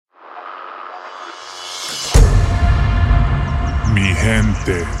Mi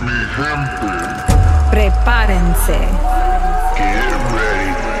gente. Prepárense.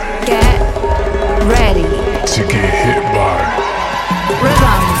 Get ready. To get hit by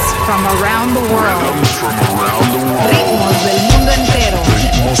Rhythms from around the world. Ritmos del mundo entero.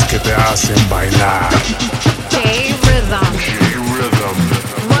 ritmos que te hacen bailar. J-Rhythm.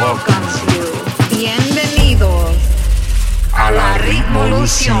 Welcomes you. Bienvenidos a la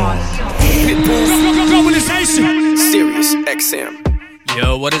Ritmolución. Sirius XM.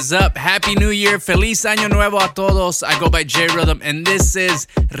 Yo, what is up? Happy New Year. Feliz Año Nuevo a todos. I go by J-Rhythm, and this is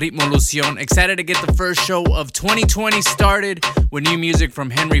Ritmolución. Excited to get the first show of 2020 started with new music from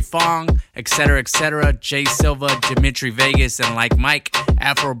Henry Fong, etc., Jay Silva, Dimitri Vegas, and Like Mike,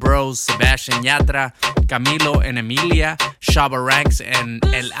 Afro Bros, Sebastian Yatra, Camilo and Emilia, Shabba Ranks, and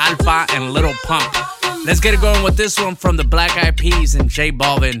El Alfa and Little Pump. Let's get it going with this one from the Black Eyed Peas and J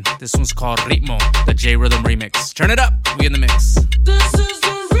Balvin. This one's called Ritmo, the J-Rhythm remix. Turn it up. We in the mix. This is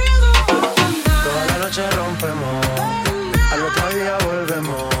the rhythm. Toda la noche rompemos, al otro día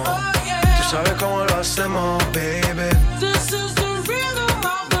volvemos. Tú sabes cómo lo hacemos, baby. This is the rhythm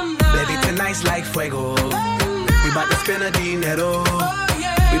of the night. Baby, tonight's like fuego. We bout to spend a dinero.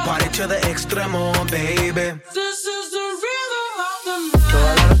 We party to the extremo, baby. This is the rhythm of the night.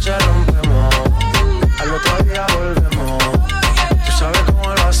 Toda la noche rompemos, al otro día volvemos. Tú sabes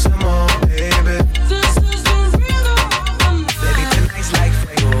cómo lo hacemos, baby. This is the rhythm of the night. Baby, tonight's like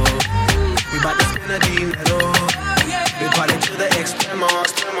fuego. We bout to spend a dinero. We party to the extremo,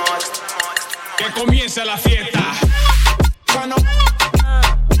 extremo, extremo. Que comience la fiesta. Turn up.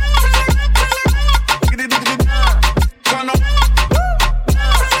 Turn up.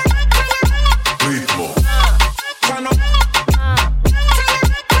 Ritmo. Turn up.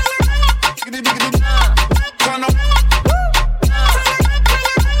 Turn up.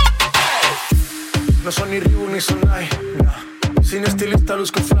 No son ni Reebok ni Sonai, no. Sin estilista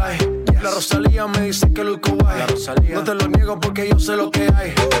luzco fly. La Rosalía me dice que luzco guay. No te lo niego porque yo sé lo que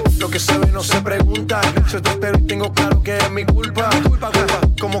hay. Lo que se ve no se pregunta. Yo te espero y tengo claro que es mi culpa.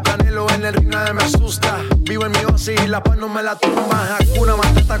 Como Canelo en el ring nadie me asusta. Vivo en mi oasis y la paz no me la tumba. Hakuna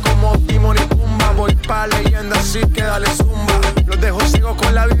Matata como Timon y Pumba. Voy pa' leyenda así que dale zumba. Los dejo ciego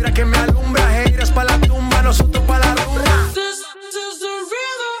con la vibra que me alumbra. Haters pa' la tumba, nosotros pa' la rumba.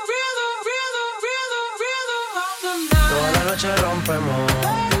 Toda la noche rompemos,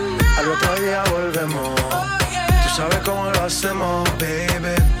 al otro día volvemos. Tú sabes cómo lo hacemos,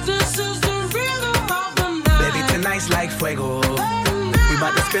 baby. This is the rhythm of the night. Baby, tonight's like fuego. We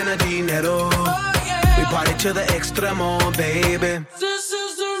bout to spend a dinero. We party to the extremo, baby. This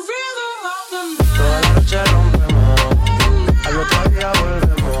is the rhythm of the night. Toda la noche rompemos, al otro día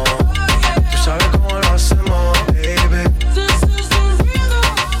volvemos. Tú sabes cómo lo hacemos, baby. This is the rhythm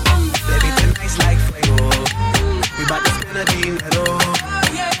of the night. Baby, tonight's like fuego. We bout to spend a dinero.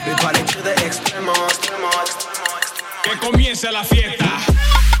 We party to the extremo, extremo, extremo, extremo. Que comience la fiesta.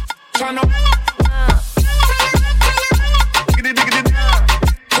 Turn up.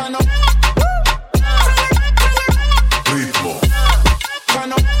 Turn up. Ritmo.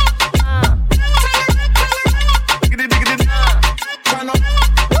 Turn up. Turn up.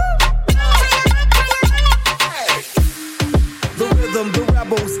 The rhythm, the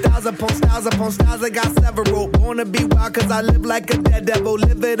rebel, styles upon styles upon styles, I got several. Wanna be wild cause I live like a dead devil.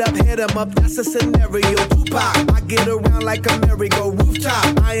 Live it up, hit 'em up, that's a scenario. Tupac, I get around like a merry-go rooftop.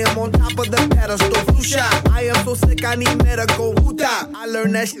 I am on top of the pedestal, flu shot. I am so sick, I need medical. Hoota, I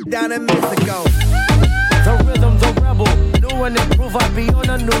learned that shit down in Mexico. The rhythm, the rebel. New and improve, I be on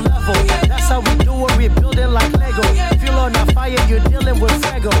a new level. That's how we do it, we build it like Lego. Feel on the fire, you're dealing with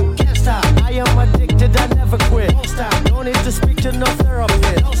Fuego. Can't stop, I am addicted, I never quit. Don't stop, don't need to speak to no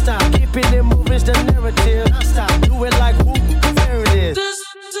therapist. Don't stop, keeping it moving's the narrative. Don't stop, do it like whoop, there it is. This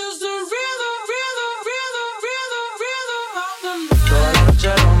is the rhythm, rhythm, rhythm, rhythm, rhythm of the night. Toda la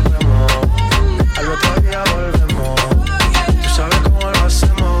noche rompemos, al otro día volvemos. Tú sabes cómo lo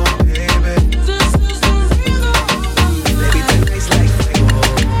hacemos, baby. This is the rhythm of the night. Baby, tonight's like fuego.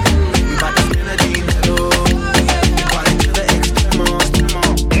 We bout to spend a dinero. We party to the extremo, extremo.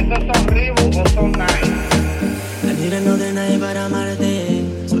 ¿Estos son Reebok o son Nike? La negra no de nadie para amarte.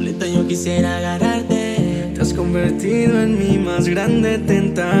 Solita yo quisiera agarrarte. Te has convertido en mi más grande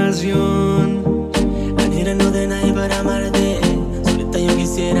tentación. La negra no de nadie para amarte. Solita yo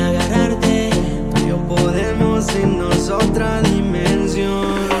quisiera agarrarte. Tú y yo podemos irnos a otra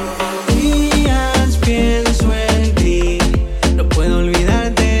dimensión. Días pienso en ti. No puedo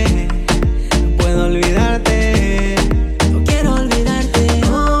olvidarte. No puedo olvidarte. No quiero olvidarte.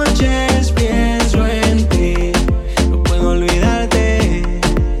 Noches pienso en ti. No puedo olvidarte.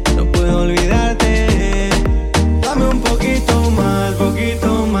 No puedo olvidarte. Dame un poquito más.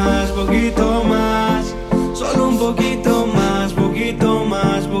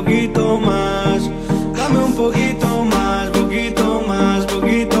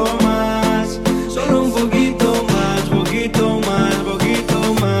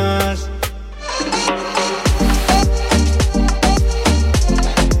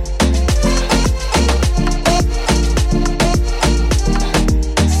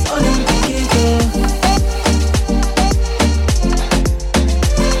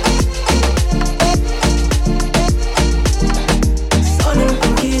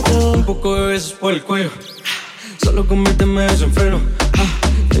 el cuello. Solo con verte me desenfreno.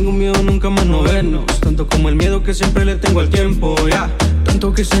 Tengo miedo nunca más no vernos. Tanto como el miedo que siempre le tengo al tiempo,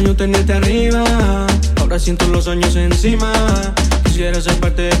 Tanto que extraño tenerte arriba. Ahora siento los años encima. Quisiera ser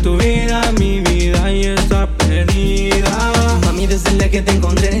parte de tu vida. Mi vida ya está perdida. Mami, desde el día que te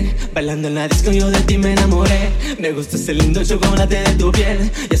encontré bailando en la disco yo de ti me enamoré. Me gusta ese lindo chocolate de tu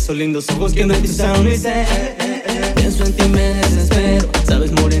piel y esos lindos ojos que no en tu sonrisa. Pienso en ti me desespero.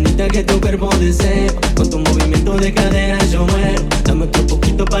 Sabes, morenita, que tu cuerpo deseo. Con tu movimiento de cadera yo muero. Dame otro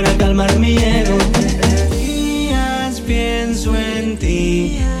poquito para calmar mi ego. Días pienso en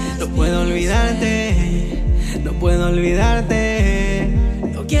ti. No puedo olvidarte. No puedo olvidarte.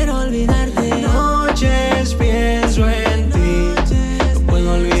 No quiero olvidarte. Noches pienso en ti. No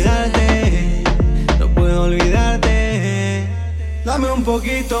puedo olvidarte. No puedo olvidarte. Dame un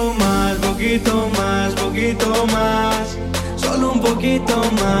poquito más, poquito más, poquito más. Solo un poquito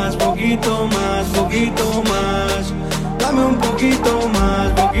más, poquito más, poquito más. Dame un poquito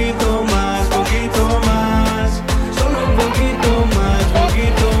más, poquito más, poquito más. Solo un poquito más,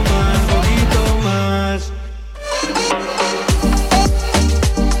 poquito más, poquito más.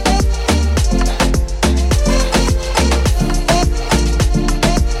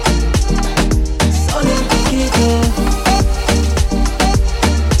 Solo un poquito.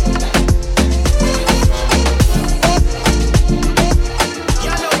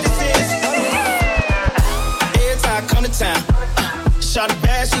 Shawty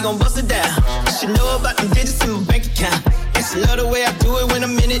bad, she gon' bust it down. She know about them digits in my bank account. And she love the way I do it when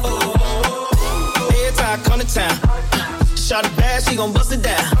I'm in it. Every time I come to town. Shawty bad, she gon' bust it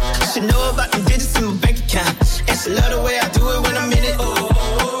down. She know about them digits in my bank account. And she love the way I do it when I'm in it.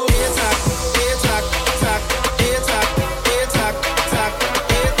 Every time, every time, talk, every time, every time, talk,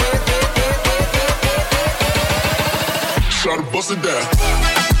 Shawty bust it down.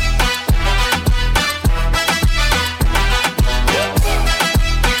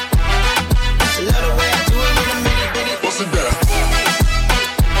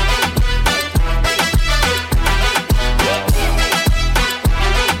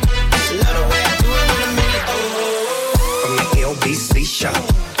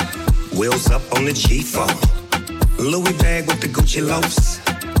 Wheels up on the G4. Louis bag with the Gucci loafs.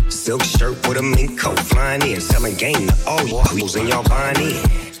 Silk shirt with a mink coat. Flying in, selling game to all y'all. And y'all buying in.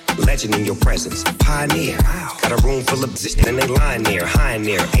 Legend in your presence, pioneer. Got a room full of existing and they lying there. High in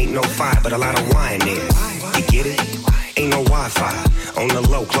there, ain't no fire but a lot of wine there. You get it? Ain't no Wi-Fi. On the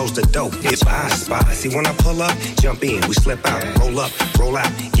low, close the door. It's my spot. See when I pull up, jump in, we slip out. Roll up, roll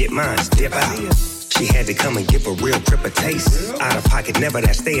out, get mines, dip out. She had to come and give a real trip a taste. Out of pocket, never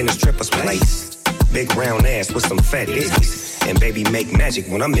that, stay in the stripper's place. Big round ass with some fat bitties. And baby make magic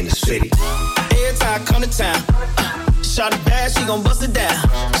when I'm in the city. Every time I come to town. Shawty bad, she gon' bust it down.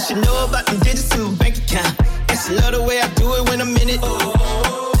 She know about them digits in my bank account. And she love the way I do it when I'm in it.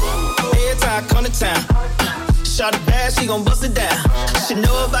 Every time I come to town. Shawty bad, she gon' bust it down. She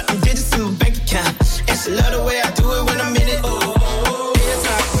know about them digits in my bank account. And she love the way I do it when I'm in it. Every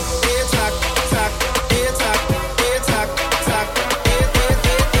time, every time, talk, every time, every time, talk,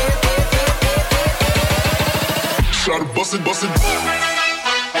 Shawty bust it, bust it.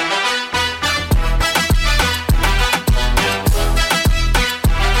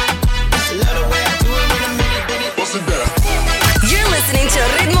 You're listening to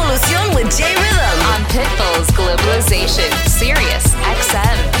Ritmo Lucion with J Rhythm on Pitbull's Globalization, Sirius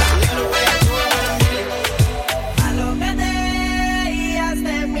XM.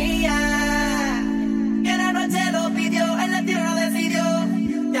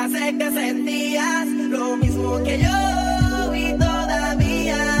 Que sentías lo mismo que yo y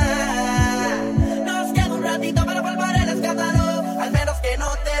todavía nos queda un ratito para volver el escándalo, al menos que no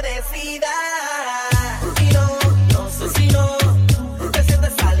te decidas. Y no, no sé si no te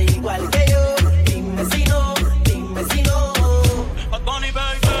sientes al igual que yo. Dime si no, dime si no.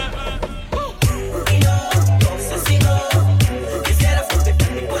 Y no, no sé si no quisieras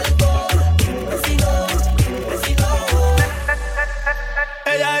sentir mi cuerpo. Dime si no, dime si no.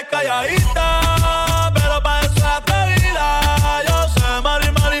 Ella es calladita, pero pa' eso es atrevida.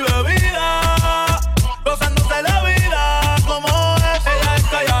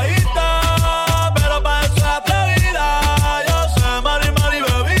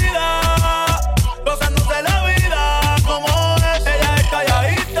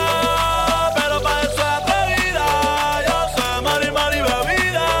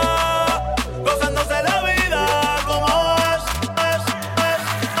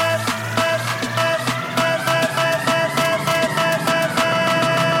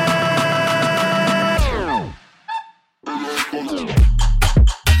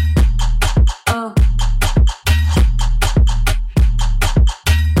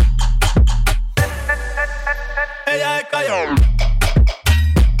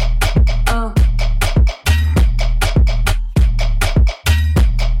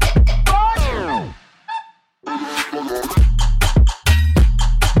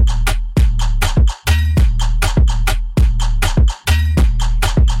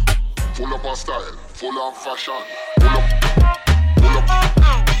 full on fashion. Pull up, pull up, pull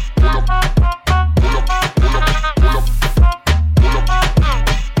up, pull up, pull up, pull up, pull up, pull up, pull up, pull up, pull up,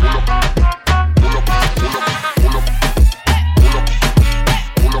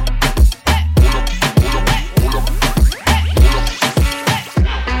 pull up, pull up, pull up, pull up, pull up, pull up.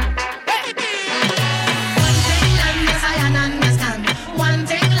 One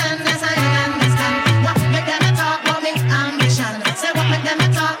thing land, yes I understand. What make them talk about me ambition? Say what make them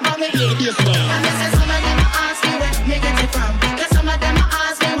talk about me. And they say some of them ask me where me get it from. Cause some of them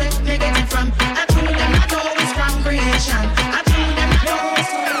ask me where me get it from. I told them I know it's from creation. I told them I know it's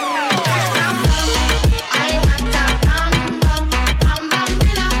from I want that bum bum bum bum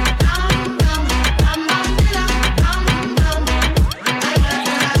villa bum bum bum bum villa bum bum. I want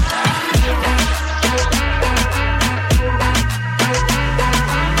that.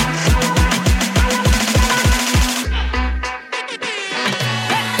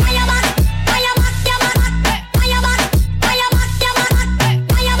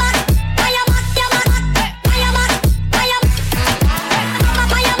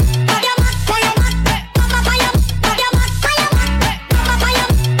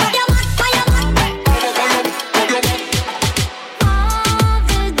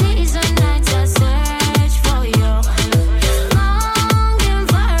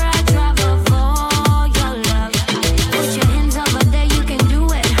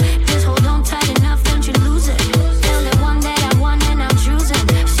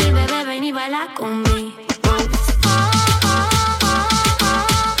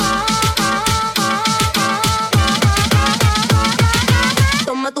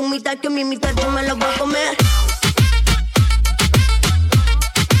 Toma tu mitad que mi mitad yo me la voy a comer.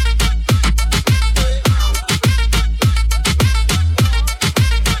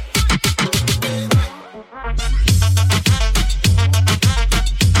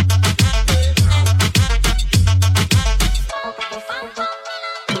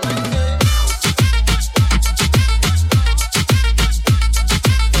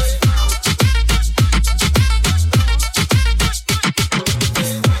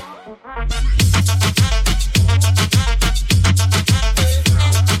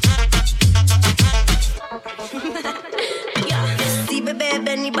 Sí, bebé,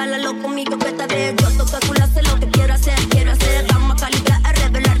 ven y bálalo conmigo que está de yo toca culo, hacer lo que quiero hacer. Vamos a calibrar, a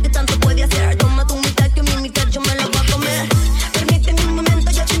revelar que tanto puede hacer. Toma tu mitad que mi mitad yo me la voy a comer. Permíteme un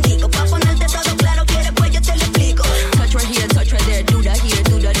momento, yo te indico. Pa' ponerte todo claro, quieres pues yo te lo explico. Touch right here, touch right there, do that here,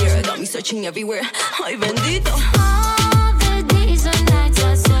 do that here. Got me searching everywhere, ay bendito. All the days and nights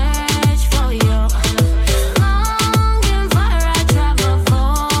I search for you. Longing for I travel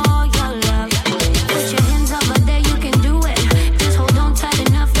for your love. Put your hands up, but there you can do it. Just hold on tight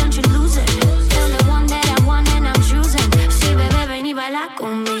enough, don't you lose it. You're the one that I want and I'm choosing. Sí, bebé, ven y baila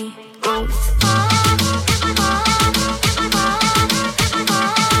conmigo.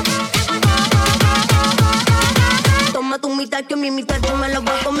 Toma tu mitad que mi mitad yo me la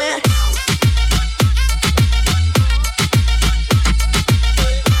voy a comer.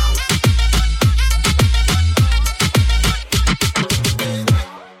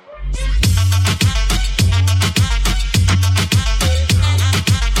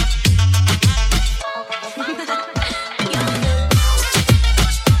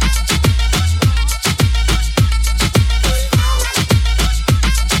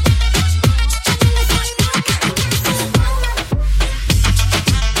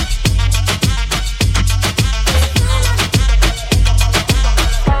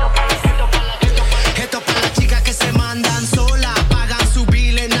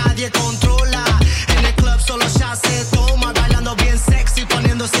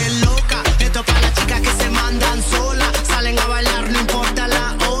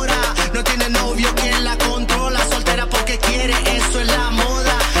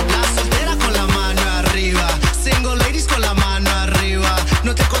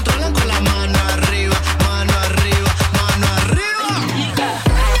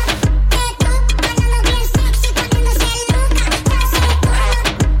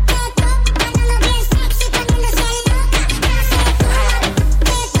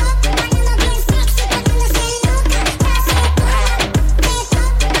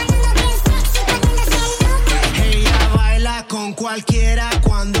 Cualquiera,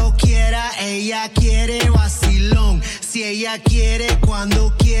 cuando quiera, ella quiere vacilón. Si ella quiere,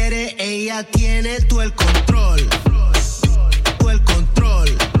 cuando quiere, ella tiene todo el control. Todo el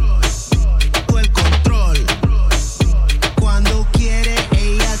control. Todo el control. Cuando quiere,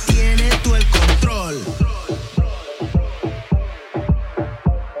 ella tiene todo el control.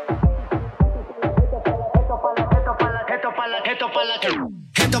 Esto pa' la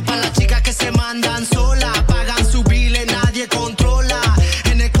Esto es para las chicas que se mandan sola, pagan su bill y nadie controla.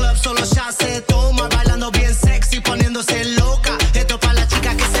 En el club solo ya se toma, bailando bien sexy, poniéndose loca. Esto es para las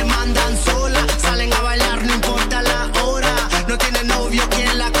chicas que se mandan sola, salen a bailar, no importa la hora. No tiene novio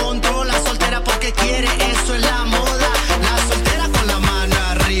quien la controla, soltera porque quiere, eso es la moda. La soltera con la mano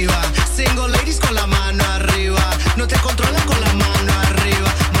arriba, single ladies con la mano arriba. No te controlan con la mano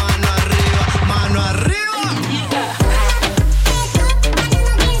arriba, mano arriba, mano arriba.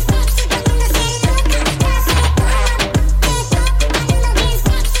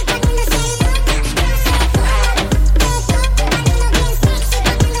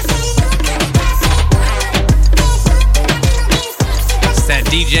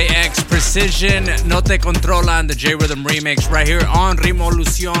 DJ X Precision, No Te Controlan, the J Rhythm remix right here on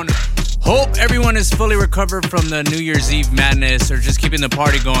Ritmolución. Hope everyone is fully recovered from the New Year's Eve madness or just keeping the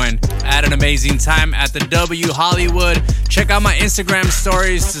party going. I had an amazing time at the W Hollywood. Check out my Instagram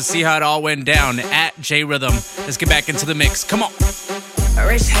stories to see how it all went down at J Rhythm. Let's get back into the mix. Come on. A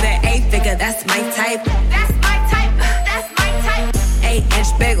rich head at 8-figure, that's my type. That's my type, that's my type.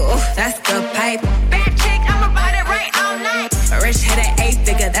 8-inch bagel, that's the pipe. Bad chick, I'ma ride it right all night. A rich head at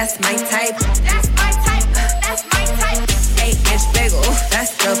 8-figure, that's my type. That's my type, that's my type. 8-inch bagel,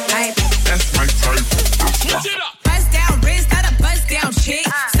 that's the pipe. That's my type. Switch it up. Bust down wrist, not a bust down chick.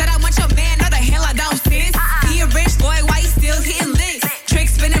 Said I want your man, no the hell I don't sis. He a rich boy, why he still hitting licks? Trick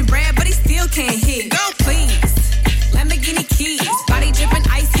spinning bread, but he still can't hit. Go please, Lamborghini keys. Body dripping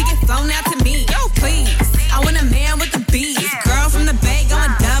ice, he get flown out to me. Go please, I want a man with the bees. Girl from the bay,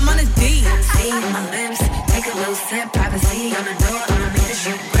 going dumb on the D. See my lips, take a little sip. Privacy on the door, I'ma make the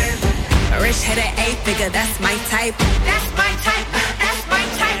shit grip. A rich head at 8-figure, that's my type. That's my type, that's my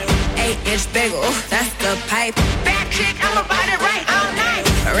type. 8-inch bagel, that's the pipe. Bad chick, I'ma ride it right all night.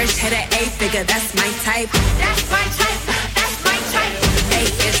 A rich head at 8-figure, that's my type. That's my type, that's my type.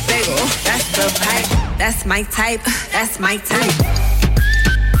 8-inch bagel, that's the pipe. That's my type, that's my type.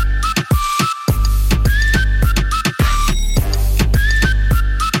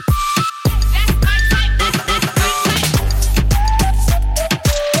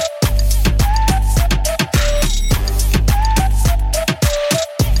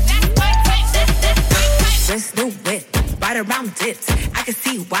 Around dips, I can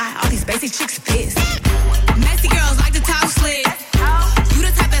see why all these basic chicks pissed. Messy girls like to talk slick. You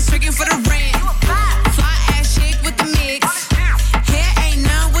the type that's tricking for the rent. Fly ass chick with the mix. Hair ain't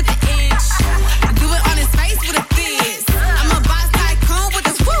none with the inch. I do it on his face with a fizz. I'm a boss tycoon with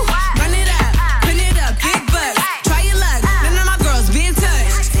this woo. Run it up, pin it up, big bucks. Try your luck, none of my girls be in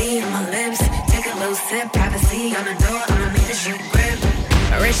touch. See my lips, take a little sip. Privacy on the door, I'ma make the shit grip.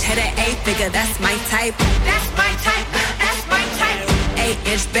 A rich head at 8-figure, that's my type. That's my type.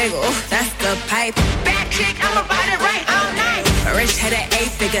 8-inch bagel, that's the pipe. Bad chick, I'ma ride it right all night. A rich head at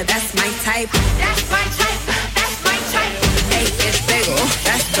 8-figure, that's my type. That's my type, that's my type. 8-inch bagel,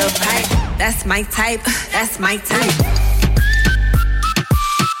 that's the pipe. That's my type, that's my type.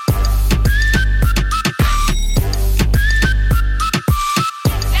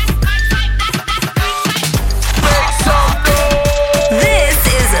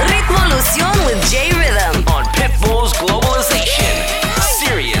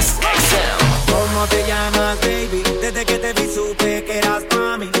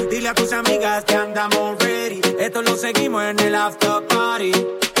 Que andamos ready, esto lo seguimos en el after party.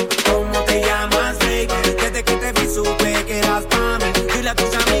 ¿Cómo te llamas, baby? Desde que te vi supe que eras pa' mí. Dile a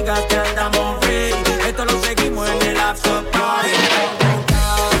tus amigas que andamos ready, esto lo seguimos en el after party. Con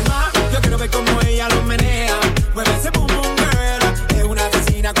calma, yo quiero ver cómo ella lo menea. Mueve ese pum pum girl, es una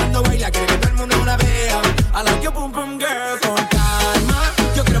asesina cuando baila, quiere que todo el mundo la vea. I like your pum pum girl. Con calma,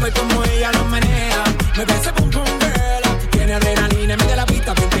 yo quiero ver cómo ella lo menea. Mueve ese pum pum girl, tiene adrenalina, mete la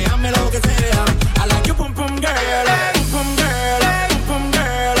pista, penteame lo que sea. I like your pum pum girl, pum pum girl, pum pum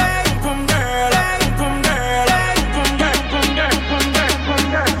girl, pum pum girl, pum pum girl, pum pum girl, pum girl, pum girl, pum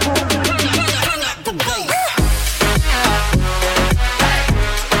girl, pum girl.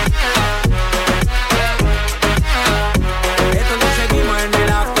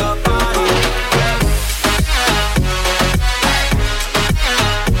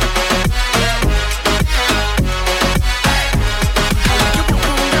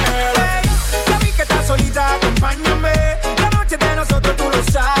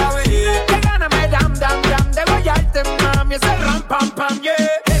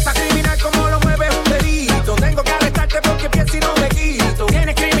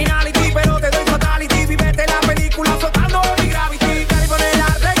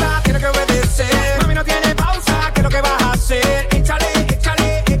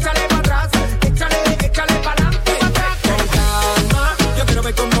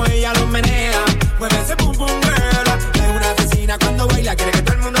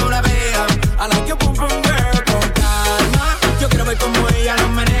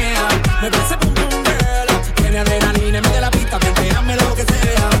 Me parece pum pum girl. Tiene adrenalina en medio de la pista, hazme lo que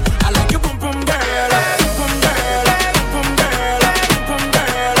sea. I like you pum pum girl. Pum girl, pum girl, pum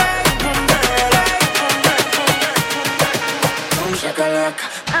girl, pum girl, pum shakalaka.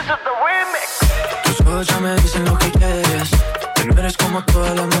 This is the remix. Tus ojos ya me dicen lo que quieres. Que no eres como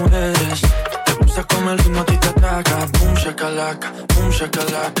todas las mujeres. Te gusta como el ritmo a ti te ataca. Boom shakalaka, boom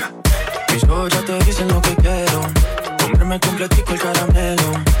shakalaka. Mis ojos ya te dicen lo que quiero. Comerme completico el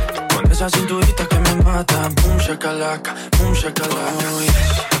caramelo. Con esa cinturita que me mata. Boom shakalaka, boom shakalaka. Oh,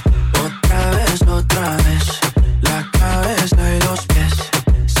 yes. Otra vez. La cabeza y los pies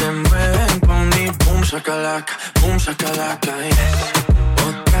se mueven con mi boom shakalaka, yes.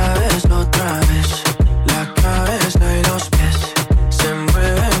 Otra vez. La cabeza y los pies se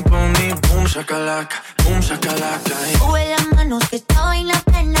mueven con mi boom shakalaka, yes. Sube las manos que esta vaina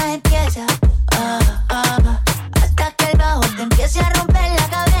apenas empieza. Hasta que el bajo te empiece a romper la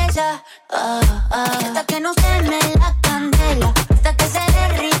cabeza. Y hasta que no se me la candela. Hasta que se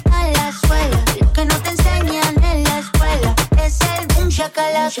derrita la suela. Lo que no te enseñan en la escuela es el boom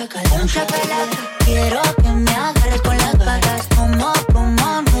shakalaka, boom shakalaka. Quiero que me agarres con las patas. Como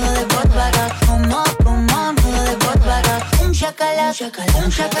nudo de Volkswagen. Como nudo de Volkswagen. Boom shakalaka, boom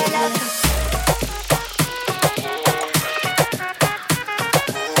shakalaka.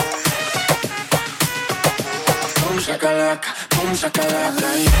 Shakalaka, boom shakalaka,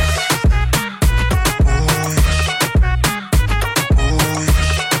 yes.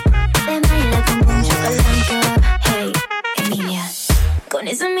 Hey, Emilia. Con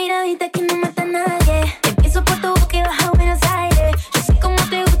esa miradita que no mata a nadie. Empiezo por tu boca y baja a Buenos Aires. Yo sé cómo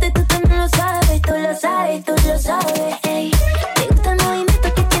te gusta y tú también lo sabes. Tú lo sabes, tú lo sabes. Hey, te gusta el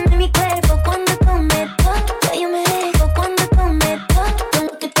movimiento que tiene mi cuerpo. Cuando tú me tocas, yo me dejo. Cuando tú me tocas, con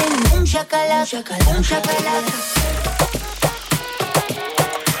lo que tengo un shakalaka, un shakalaka.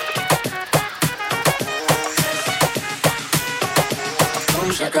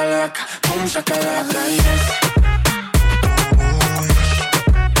 Boom shakalaka, yes.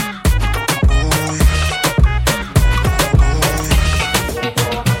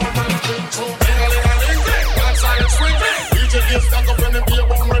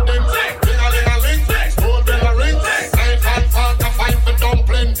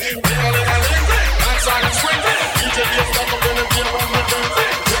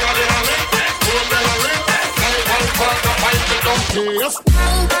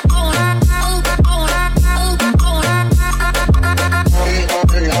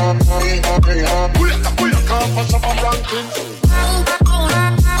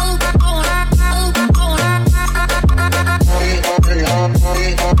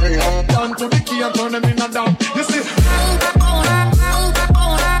 Down to the key and turn them in and down. You see?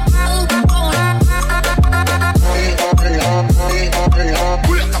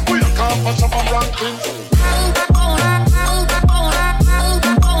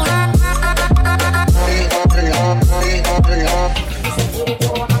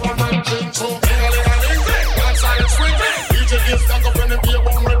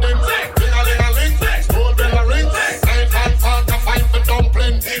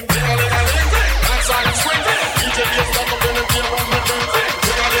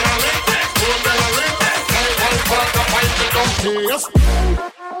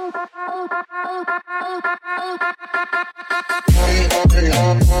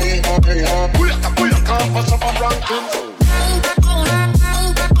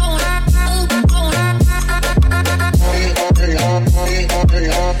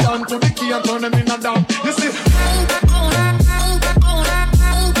 Down to the key and turn them in and down. You see?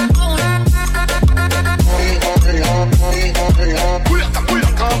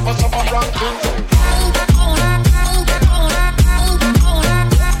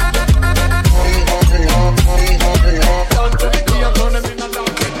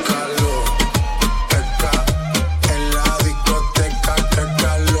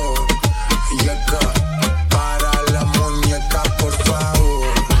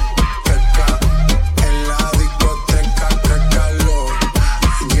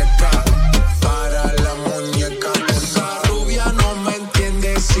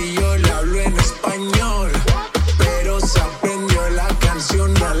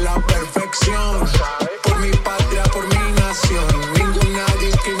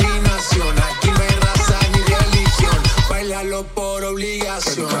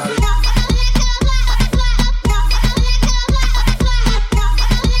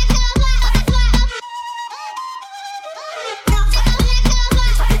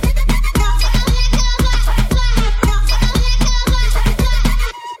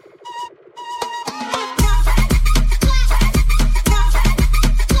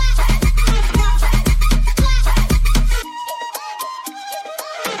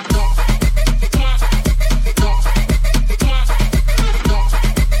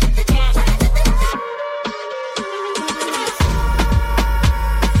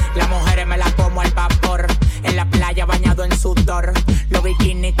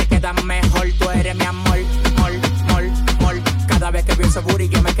 la mejor, tú eres mi amor, mol. Cada vez que veo ese booty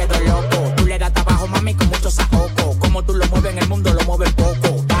yo me quedo loco. Tú le das trabajo, mami, con mucho saoco. Como tú lo mueves en el mundo, lo mueves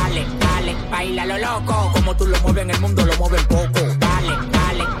poco. Dale, baila lo loco. Como tú lo mueves en el mundo, lo mueves poco. Dale,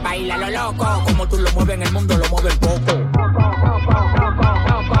 baila lo loco. Como tú lo mueves en el mundo, lo mueves poco. Dale,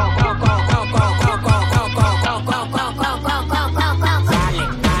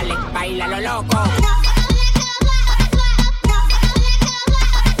 baila lo loco.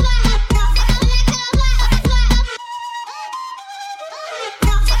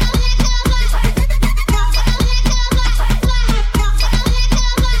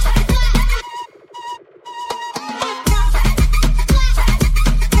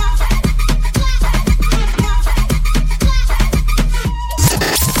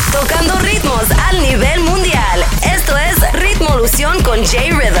 Al nivel mundial. Esto es Ritmolución con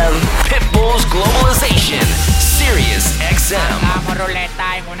J-Rhythm. Pitbull's Globalization, Sirius XM. Andamos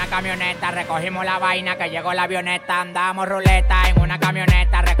ruleta en una camioneta, recogimos la vaina que llegó la avioneta. Andamos ruleta en una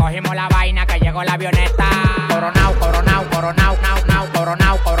camioneta, recogimos la vaina que llegó la avioneta. Coronao, coronao, coronao, now,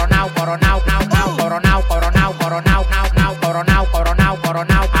 coronao, coronao, coronao, now, coronao, coronao, coronao, now, coronao, coronao,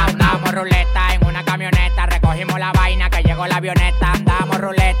 coronao. Andamos ruleta en una camioneta, recogimos la vaina que llegó la avioneta. Andamos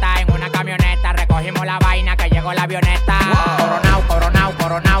ruleta en una camioneta, recogimos la vaina que llegó la avioneta. Coronao, coronao,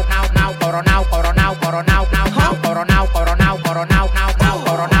 coronao, now, coronao, coronao, coronao, now, coronao, coronao, coronao, now,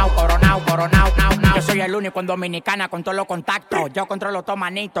 coronao, coronao, coronao, now. Yo soy el único en Dominicana con todos los contactos. Yo controlo todo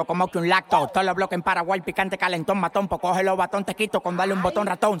manito como que un lacto. Todos los bloques en Paraguay, picante, calentón, matón. Pues coge los batón, te quito con darle un botón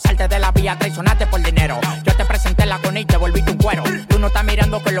ratón. Salte de la vía, traicionaste por dinero. Yo te presenté la con y te volviste un cuero. Tú no estás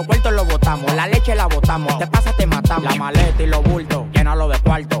mirando que los vueltos los botamos. La leche la botamos, te pasa, te matamos. La maleta y los bultos, llénalo de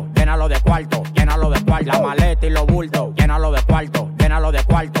cuarto, llénalo de cuarto, llénalo de cuarto. La maleta y los bultos, llénalo de cuarto, llénalo de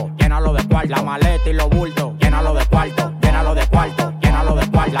cuarto, llénalo de cuarto. La maleta y los bultos, llénalo de cuarto, llénalo de cuarto, llénalo de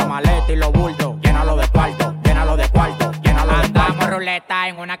cuarto. La maleta y los bultos, llénalo de cuarto, llénalo de cuarto, llénalo de cuarto. Andamos ruleta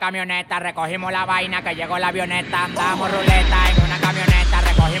en una camioneta, recogimos la vaina que llegó la avioneta. Andamos ruleta en una camioneta,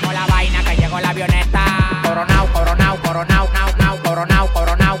 recogimos la vaina que llegó la avioneta. Coronao, coronao, coronao, now, coronao,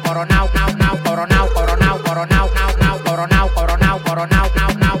 coronao, coronao, now, coronao, coronao, coronao, now, coronao, coronao, coronao,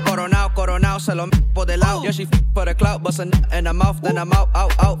 now. Coronao, coronao, se lo por del lado. Yeah, she for the clout, bust a in the mouth, then I'm out.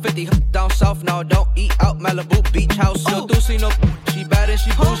 50 down south, now don't eat out. Malibu beach house, no doozy, no. She bad and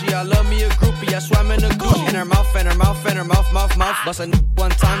she bougie, I love me a groupie, I swam in a Gucci. In her mouth, in her mouth, in her mouth. Bust a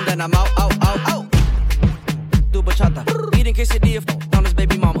one time, then I'm out. Do bachata, eating quesadilla on his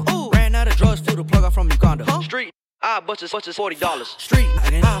baby mama. Ran out of drugs, flew the plug out from Uganda. Street, I butchers $40. Street,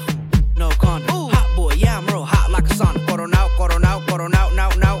 no condom. Hot boy, yeah, I'm real hot like a sauna. Coronao, coronao, coronao, now,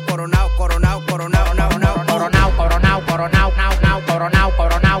 coronao, coronao, coronao, now, coronao, coronao, coronao, now, coronao,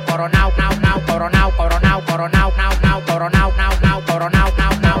 coronao, coronao, now, coronao, coronao, coronao, now, coronao, now, coronao,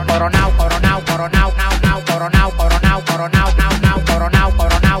 now, coronao, coronao, coronao, now, coronao, coronao, coronao, now, coronao,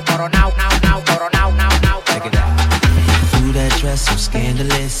 coronao, coronao, now, coronao, now. Check it out. Ooh, that dress so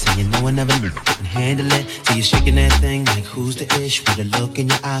scandalous, and you know I never couldn't handle it. So you're shaking that thing like who's the ish? With a look in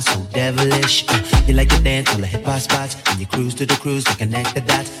your eyes so devilish. You like to dance on the hip hop spots, and you cruise to the cruise to connect the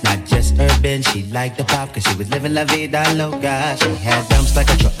dots. Not just urban, she liked the pop, cause she was living la vida loca. She had dumps like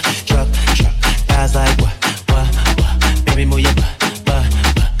a truck. Guys like what? Baby, move your butt.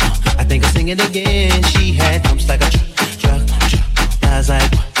 I think I'll sing it again. She had dumps like a truck. Guys like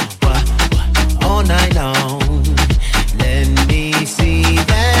what? All night long. Let me see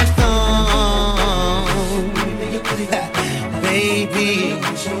that thong, baby.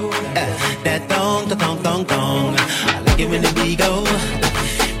 That thong. I like it when the beat go.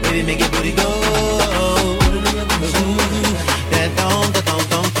 Baby, make your booty go. That thong.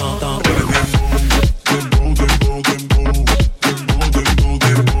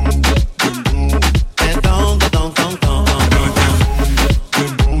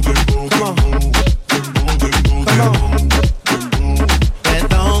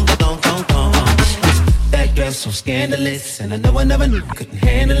 So scandalous, and I know I never knew couldn't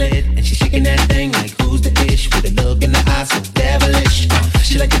handle it. And she's shaking that thing like who's the ish? With a look in the eyes so devilish.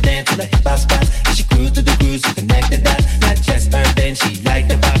 She like to dance to the hip hop spots, and she cruised to the cruise to connect the dots. Not just urban, she liked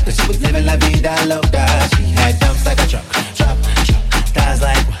the pop, cause she was living la vida loca. She had dumps like a truck. Thighs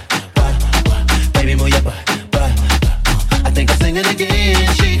like what? Baby, move your butt. I think I'll sing it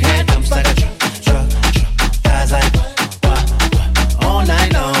again. She had dumps like a truck. Thighs like what? All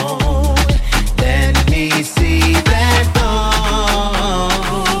night long. Let me see that thong,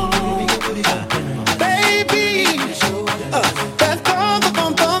 baby. That thong.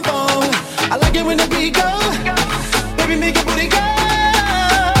 I like it when the beat goes.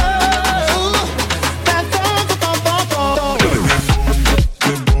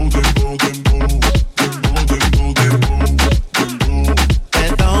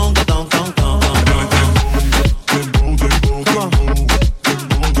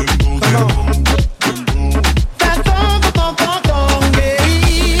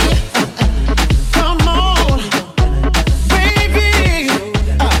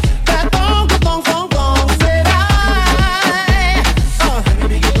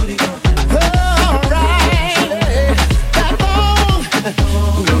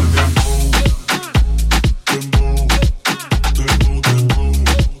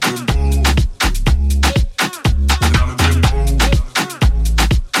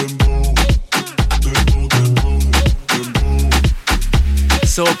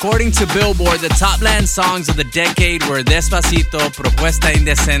 So according to Billboard, the top land songs of the decade were Despacito, Propuesta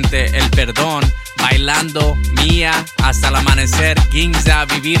Indecente, El Perdón, Bailando, Mía, Hasta el Amanecer, Ginza,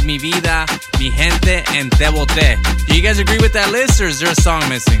 Vivir Mi Vida, Mi Gente, and Te Boté. Do you guys agree with that list, or is there a song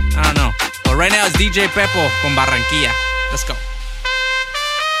missing? I don't know. But right now it's DJ Pepo con Barranquilla. Let's go.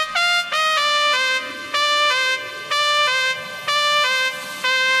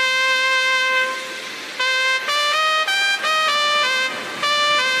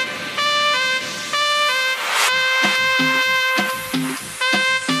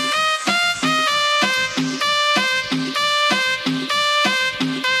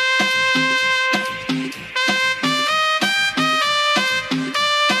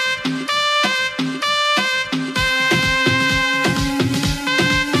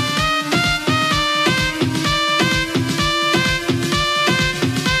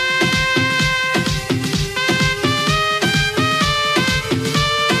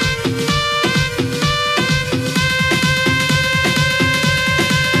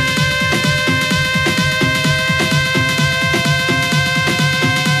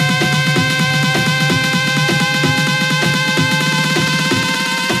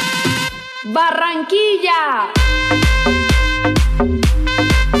 Barranquilla.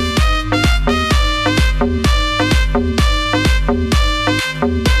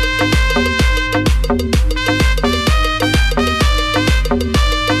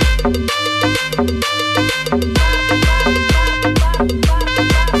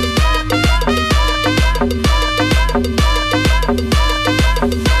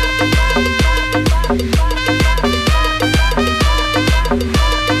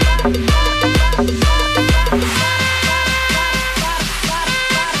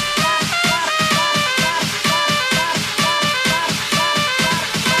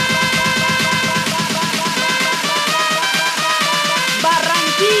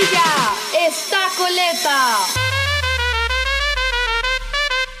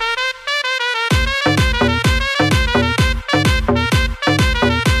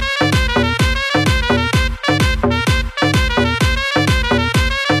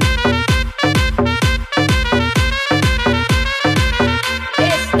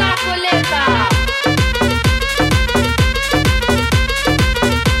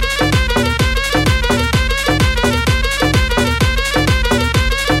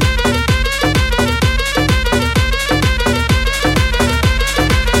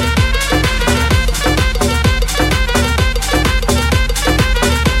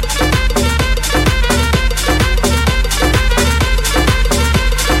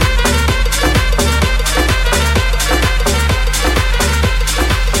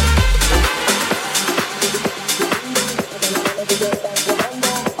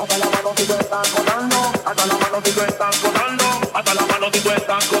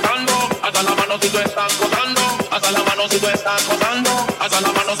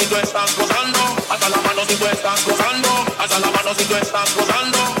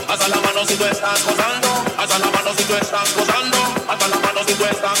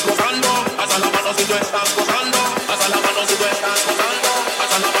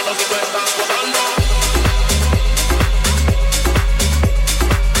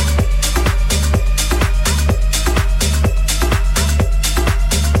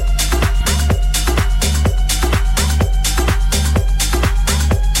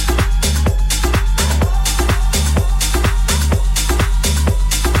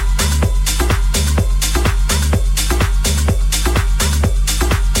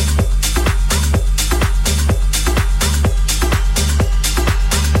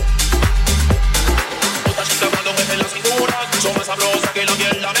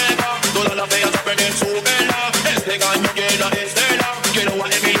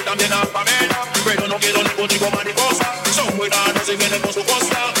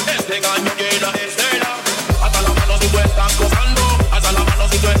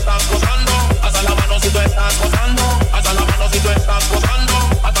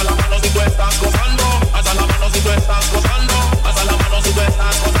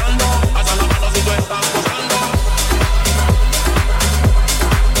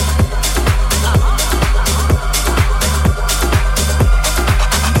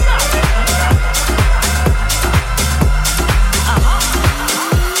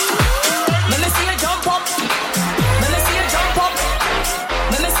 Let me see you jump up. Let me see you jump up.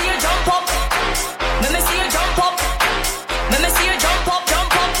 Let me see you jump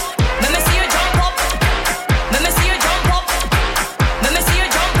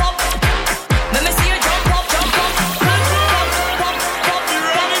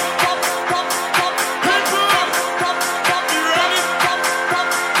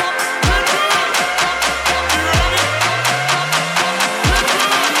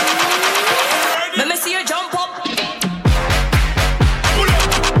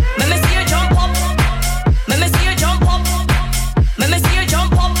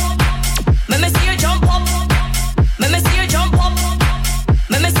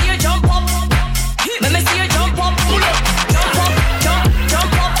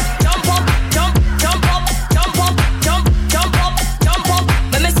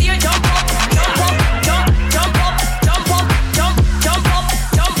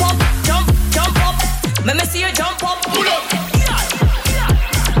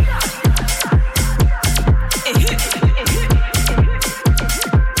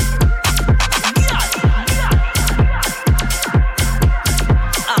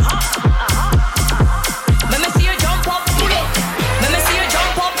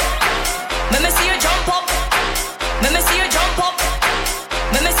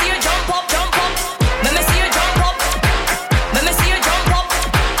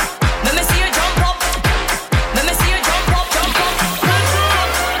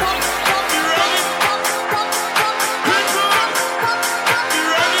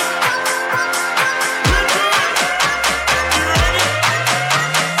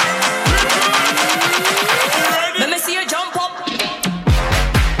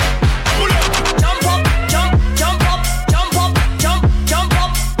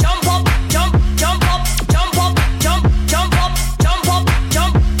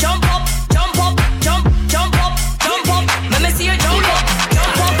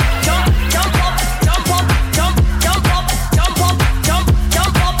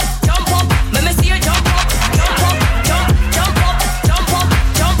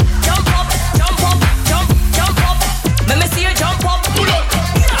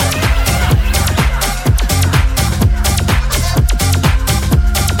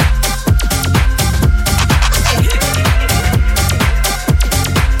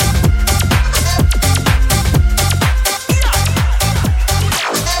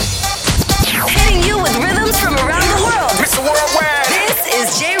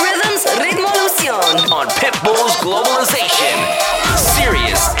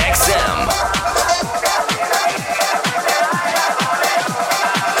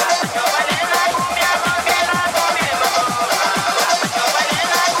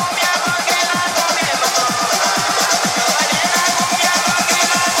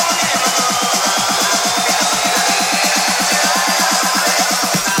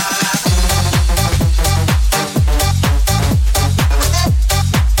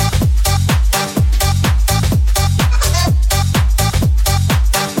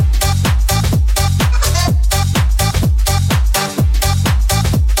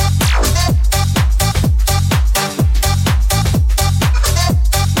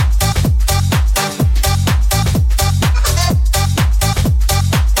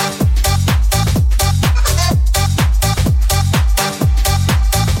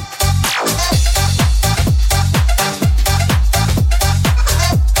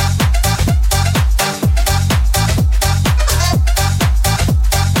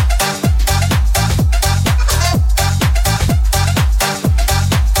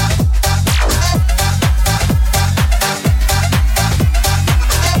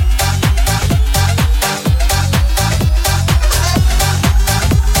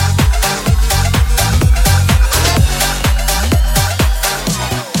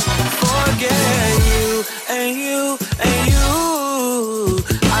and you.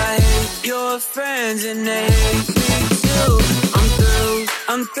 I hate your friends and they hate me too. I'm through,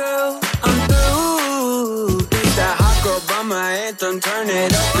 I'm through, I'm through. It's that hot girl by my anthem, turn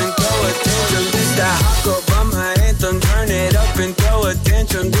it up and throw a tantrum. It's that hot girl by my anthem, turn it up and throw a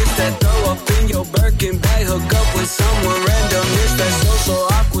tantrum. It's that throw up in your Birkin bag, hook up with someone random. It's that social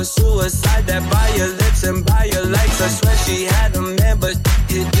awkward suicide that by your lips and by your likes. I swear she had a man, but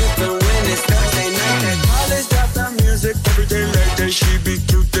it's different when it's Thursday night. That college dropout music every day like that. She be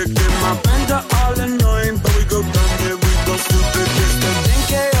too thick and my friends are all annoying, but we go dumb, yeah, we go stupid. Just the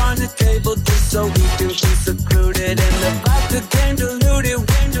 10K on the table just so we can be secluded, and the vodka came diluted,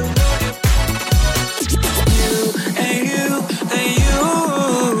 came diluted. You and you and you.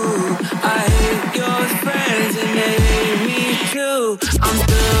 I hate your friends and they hate me too. I'm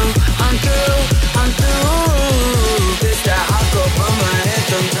through, I'm through, I'm through. This that hot girl from my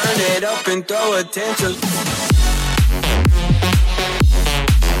anthem, turn it up and throw a tantrum.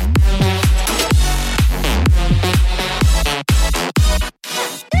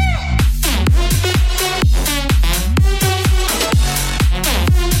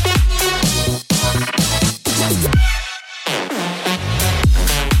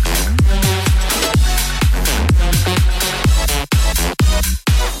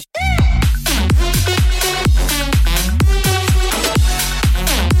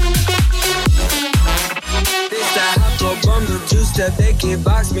 That they can't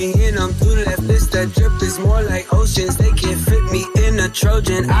box me in, I'm too left. This that drip is more like oceans. They can't fit me in a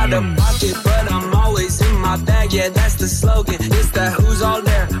Trojan. Out of pocket, but I'm always in my bag. Yeah, that's the slogan. It's that who's all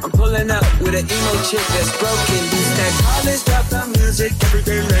there. I'm pulling up with an emo chick that's broken. It's that college dropout music every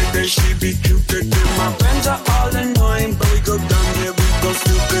day like that. She be cupid. My friends are all annoying, but we go dumb, yeah, we go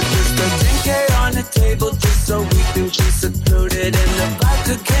stupid. It's the 10K on the table just so we can be secluded, and the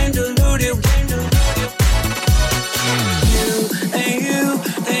vodka came diluted, came diluted. And you,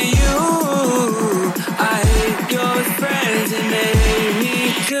 and you. I hate your friends and they hate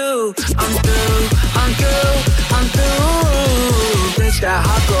me too. I'm through, I'm through, I'm through. Bitch, that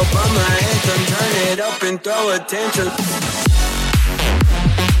hot girl by my anthem, turn it up and throw a tantrum.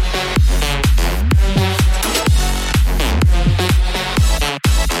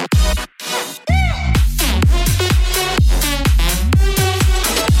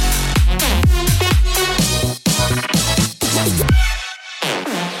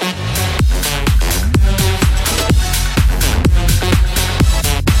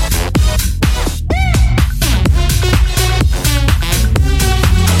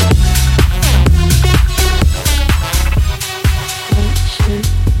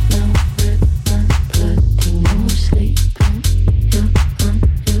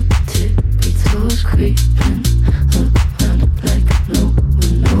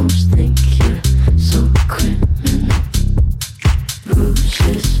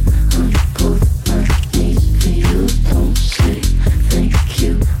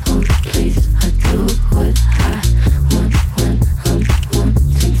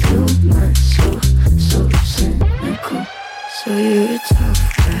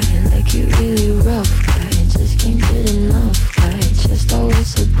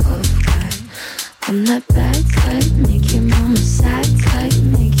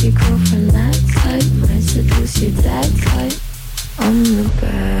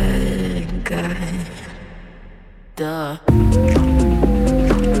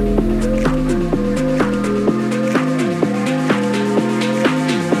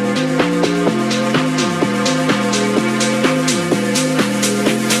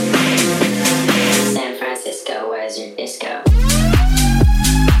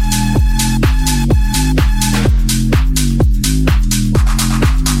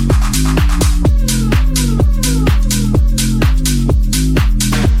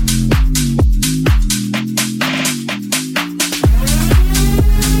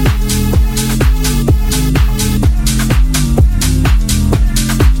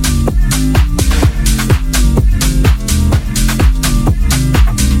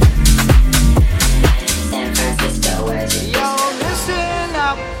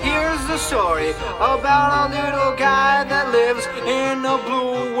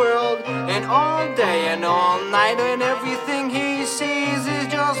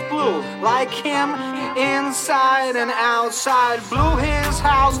 Blue his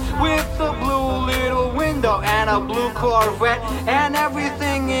house with a blue little window and a blue Corvette, and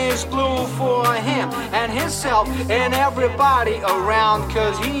everything is blue for him and himself and everybody around,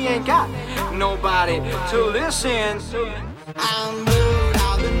 'cause he ain't got nobody to listen to. I'm blue.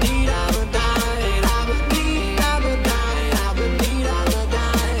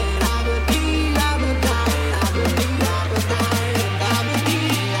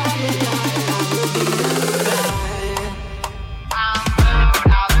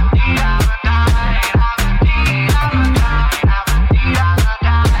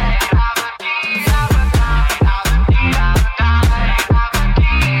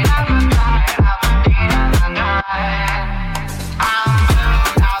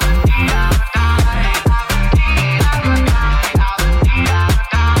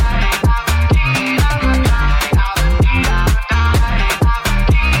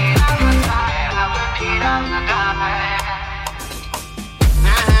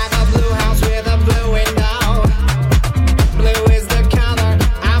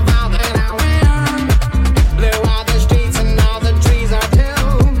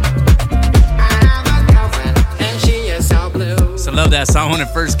 that song when it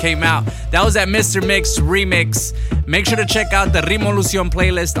first came out. That was that Mr. Mix remix. Make sure to check out the Ritmolucion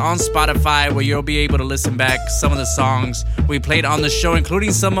playlist on Spotify, where you'll be able to listen back some of the songs we played on the show,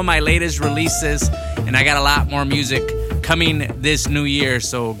 including some of my latest releases. And I got a lot more music coming this new year,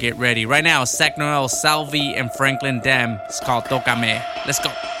 so get ready. Right now, Sac Noel, Salvi, and Franklin Dem. It's called Tócame. Let's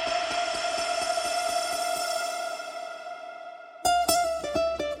go.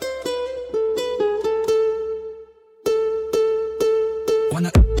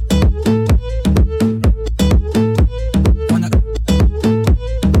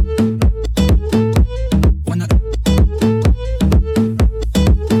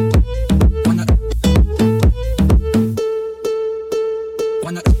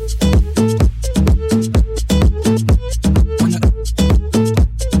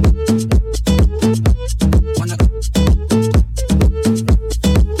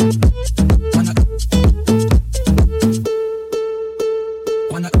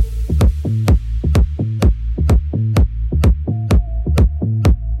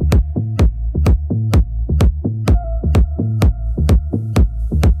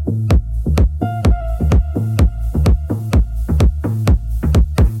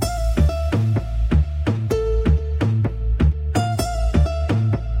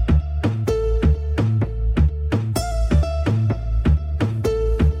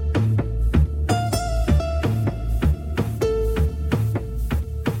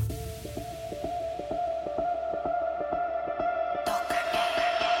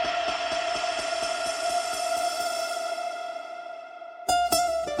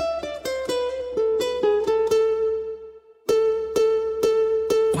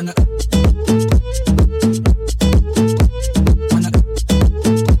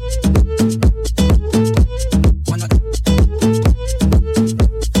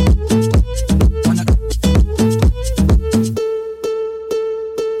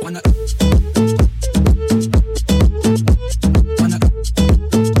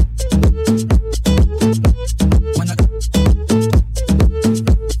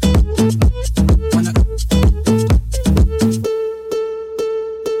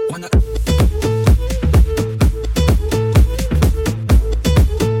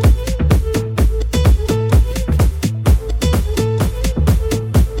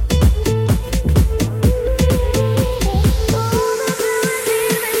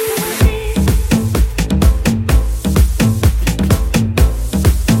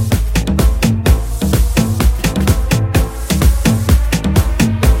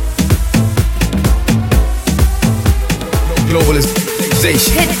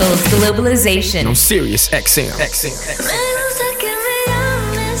 Pitbull's Globalization. On Sirius XM. Me gusta que me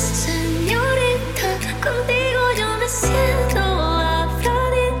llames señorita, contigo yo me siento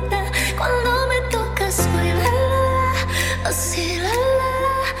Afrodita. Cuando me tocas soy la la, así la la.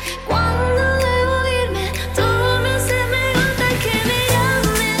 Cuando debo irme, todo me hace me gusta que me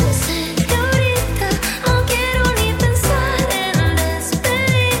llames señorita. No quiero ni pensar en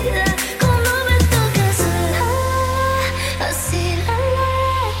despedida. Cuando me tocas soy la la, así la la.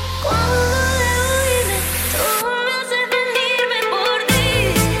 Cuando debo irme, todo me hace venir.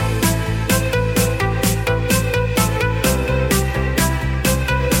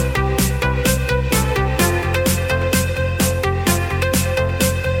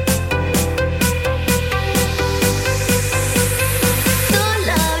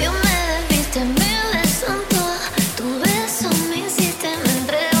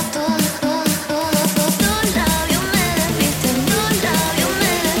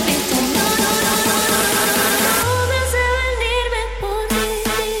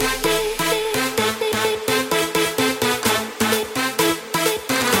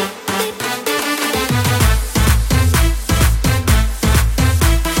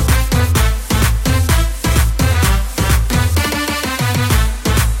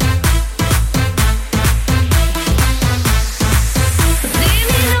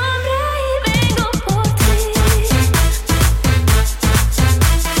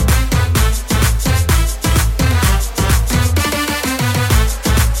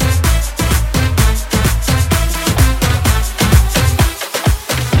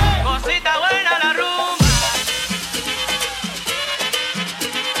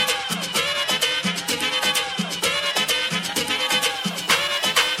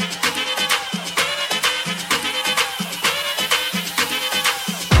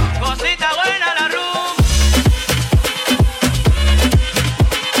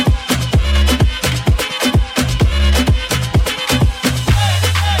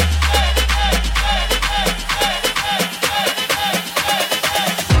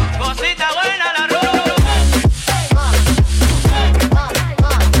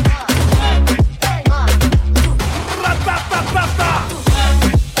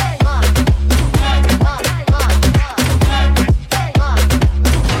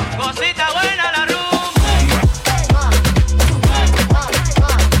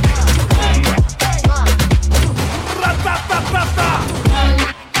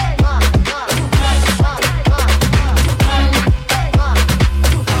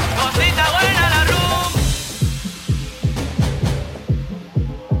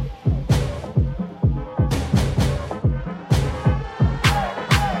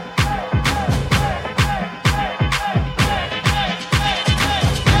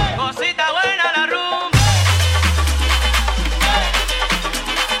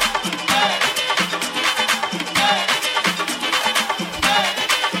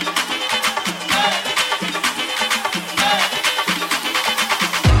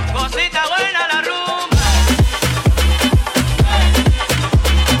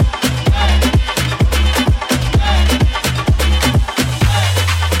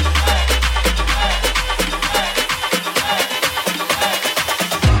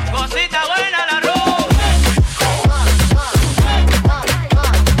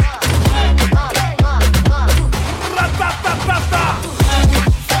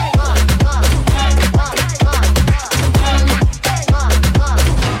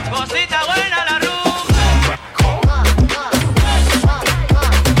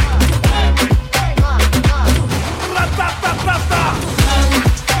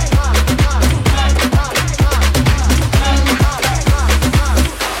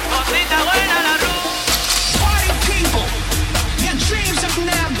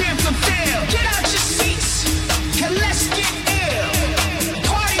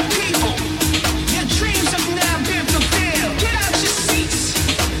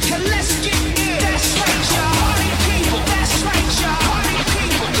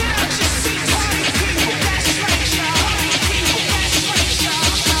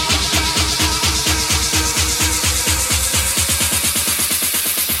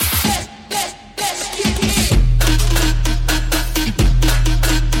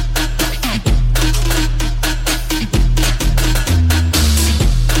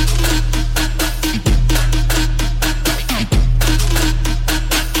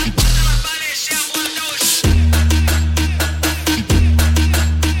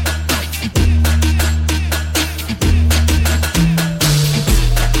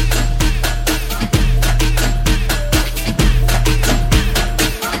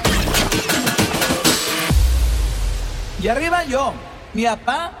 yo, mi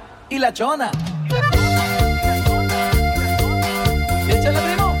papá y la chona. Échale,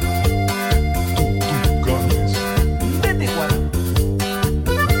 primo. Vete igual.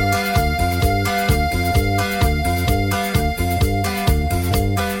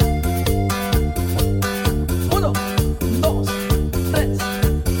 Uno, dos, tres.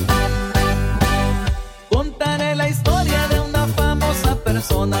 Contaré la historia de una famosa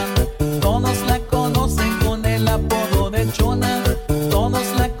persona. Todos la conocen con el apodo de Chona. Todos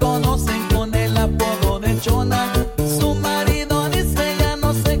la conocen con el apodo de Chona. Su marido dice ya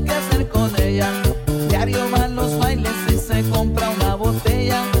no sé qué hacer con ella. Diario va a los bailes y se compra una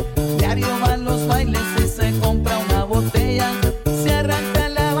botella. Diario va a los bailes y se compra una botella. Se arranca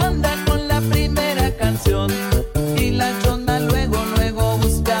la banda con la primera canción. Y la Chona luego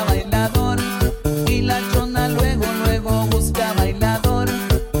busca bailador. Y la Chona luego busca bailador.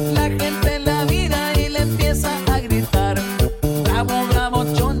 La gente la mira y le empieza a gritar. Bravo, bravo,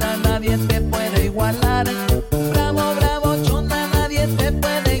 Chona, nadie te puede igualar. Bravo, bravo, Chona, nadie te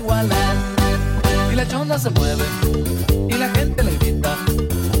puede igualar. Y la Chona se mueve y la gente le grita.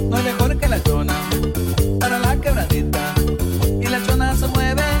 No hay mejor que la Chona para la quebradita. Y la Chona se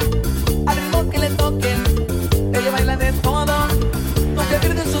mueve al ritmo que le toque. Ella baila de todo, nunca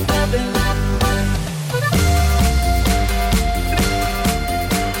pierde su trote.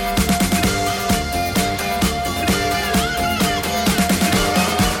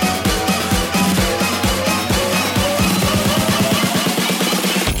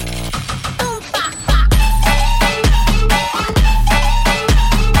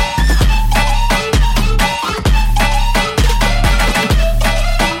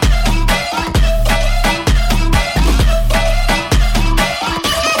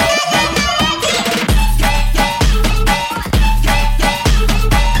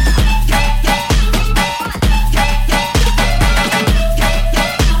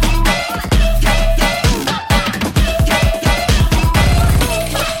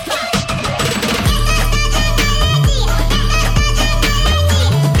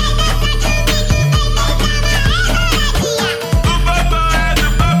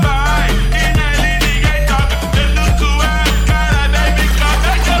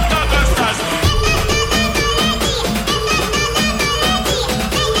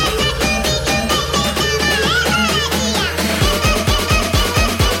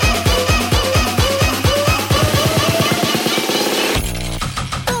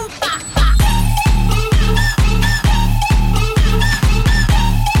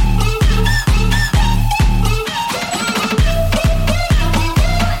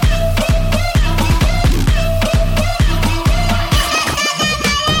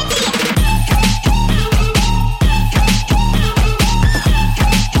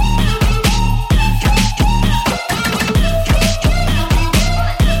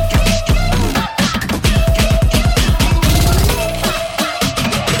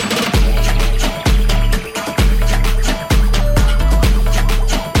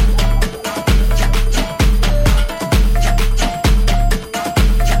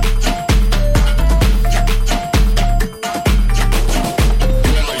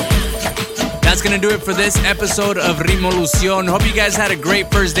 That's going to do it for this episode of Ritmolución. Hope you guys had a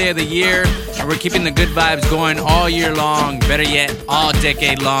great first day of the year. And we're keeping the good vibes going all year long. Better yet, all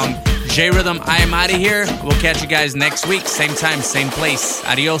decade long. J-Rhythm, I am out of here. We'll catch you guys next week. Same time, same place.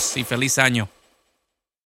 Adios y feliz año.